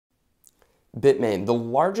Bitmain, the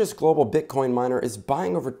largest global Bitcoin miner, is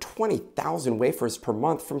buying over 20,000 wafers per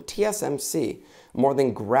month from TSMC, more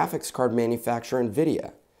than graphics card manufacturer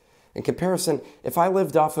Nvidia. In comparison, if I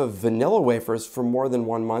lived off of vanilla wafers for more than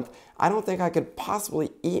 1 month, I don't think I could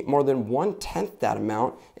possibly eat more than 1/10 that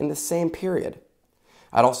amount in the same period.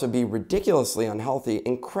 I'd also be ridiculously unhealthy,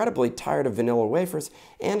 incredibly tired of vanilla wafers,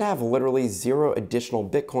 and have literally 0 additional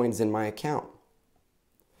Bitcoins in my account.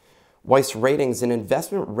 Weiss Ratings, an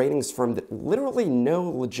investment ratings firm that literally no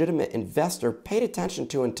legitimate investor paid attention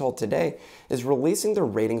to until today, is releasing their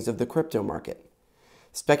ratings of the crypto market.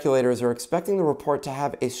 Speculators are expecting the report to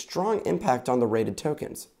have a strong impact on the rated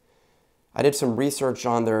tokens. I did some research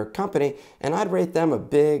on their company, and I'd rate them a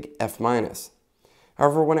big F-.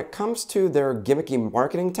 However, when it comes to their gimmicky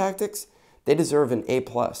marketing tactics, they deserve an A+.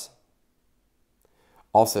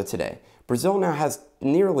 Also today, Brazil now has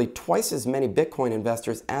nearly twice as many Bitcoin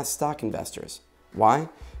investors as stock investors. Why?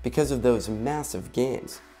 Because of those massive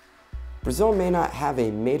gains. Brazil may not have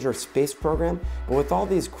a major space program, but with all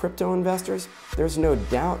these crypto investors, there's no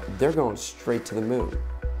doubt they're going straight to the moon.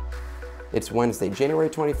 It's Wednesday, January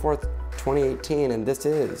 24th, 2018, and this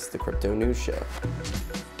is the Crypto News Show.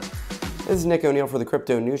 This is Nick O'Neill for the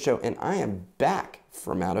Crypto News Show, and I am back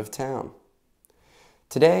from out of town.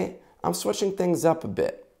 Today, I'm switching things up a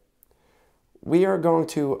bit. We are going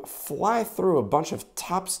to fly through a bunch of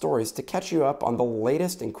top stories to catch you up on the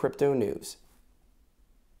latest in crypto news.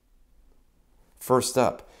 First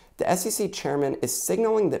up, the SEC chairman is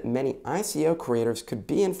signaling that many ICO creators could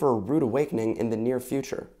be in for a rude awakening in the near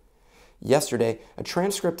future. Yesterday, a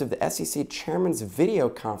transcript of the SEC chairman's video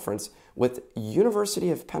conference with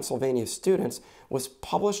University of Pennsylvania students was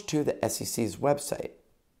published to the SEC's website.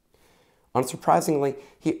 Unsurprisingly,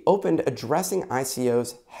 he opened addressing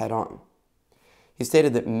ICOs head-on. He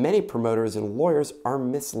stated that many promoters and lawyers are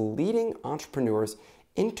misleading entrepreneurs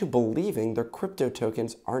into believing their crypto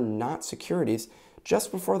tokens are not securities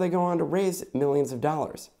just before they go on to raise millions of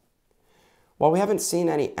dollars. While we haven't seen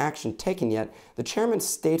any action taken yet, the chairman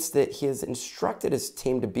states that he has instructed his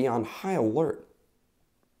team to be on high alert.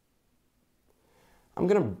 I'm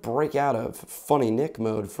going to break out of funny Nick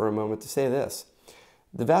mode for a moment to say this.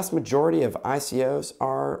 The vast majority of ICOs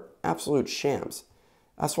are absolute shams.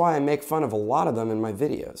 That's why I make fun of a lot of them in my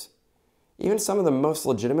videos. Even some of the most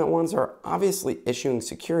legitimate ones are obviously issuing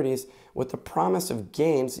securities with the promise of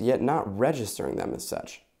gains, yet not registering them as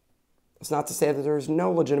such. It's not to say that there's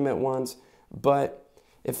no legitimate ones, but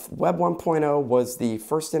if Web 1.0 was the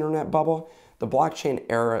first internet bubble, the blockchain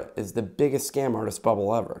era is the biggest scam artist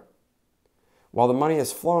bubble ever. While the money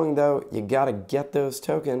is flowing though, you gotta get those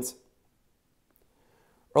tokens.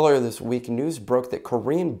 Earlier this week, news broke that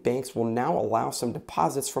Korean banks will now allow some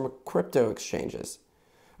deposits from crypto exchanges.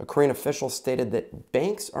 A Korean official stated that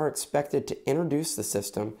banks are expected to introduce the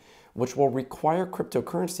system, which will require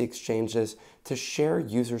cryptocurrency exchanges to share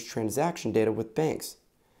users' transaction data with banks.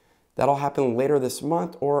 That'll happen later this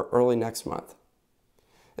month or early next month.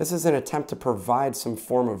 This is an attempt to provide some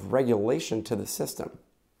form of regulation to the system.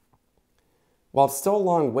 While it's still a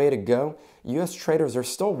long way to go, U.S. traders are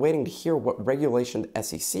still waiting to hear what regulation the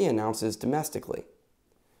SEC announces domestically.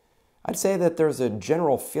 I'd say that there's a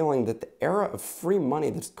general feeling that the era of free money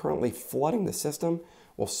that's currently flooding the system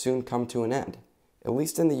will soon come to an end, at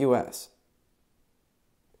least in the US.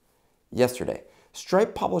 Yesterday,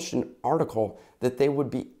 Stripe published an article that they would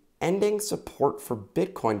be ending support for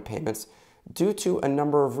Bitcoin payments due to a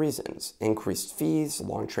number of reasons: increased fees,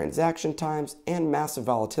 long transaction times, and massive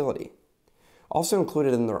volatility. Also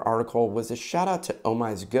included in their article was a shout out to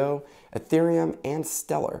OmiseGo, Ethereum, and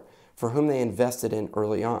Stellar, for whom they invested in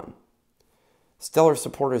early on. Stellar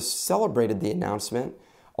supporters celebrated the announcement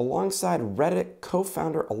alongside Reddit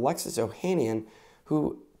co-founder Alexis Ohanian,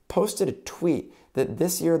 who posted a tweet that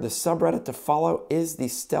this year the subreddit to follow is the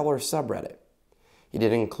Stellar subreddit. He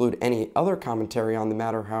didn't include any other commentary on the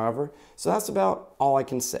matter, however, so that's about all I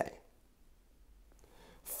can say.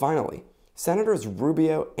 Finally, Senators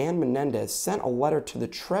Rubio and Menendez sent a letter to the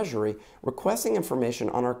Treasury requesting information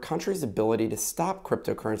on our country's ability to stop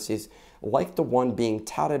cryptocurrencies like the one being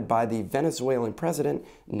touted by the Venezuelan president,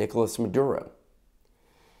 Nicolas Maduro.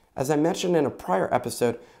 As I mentioned in a prior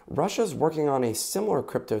episode, Russia is working on a similar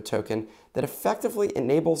crypto token that effectively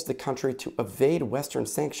enables the country to evade Western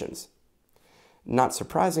sanctions. Not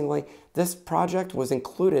surprisingly, this project was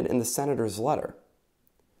included in the senator's letter.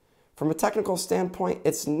 From a technical standpoint,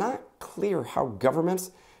 it's not clear how governments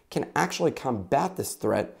can actually combat this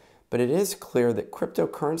threat, but it is clear that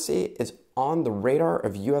cryptocurrency is on the radar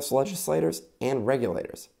of US legislators and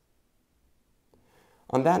regulators.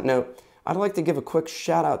 On that note, I'd like to give a quick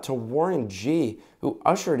shout out to Warren G, who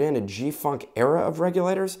ushered in a G-Funk era of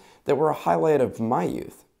regulators that were a highlight of my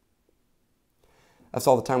youth. That's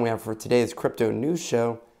all the time we have for today's Crypto News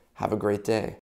Show. Have a great day.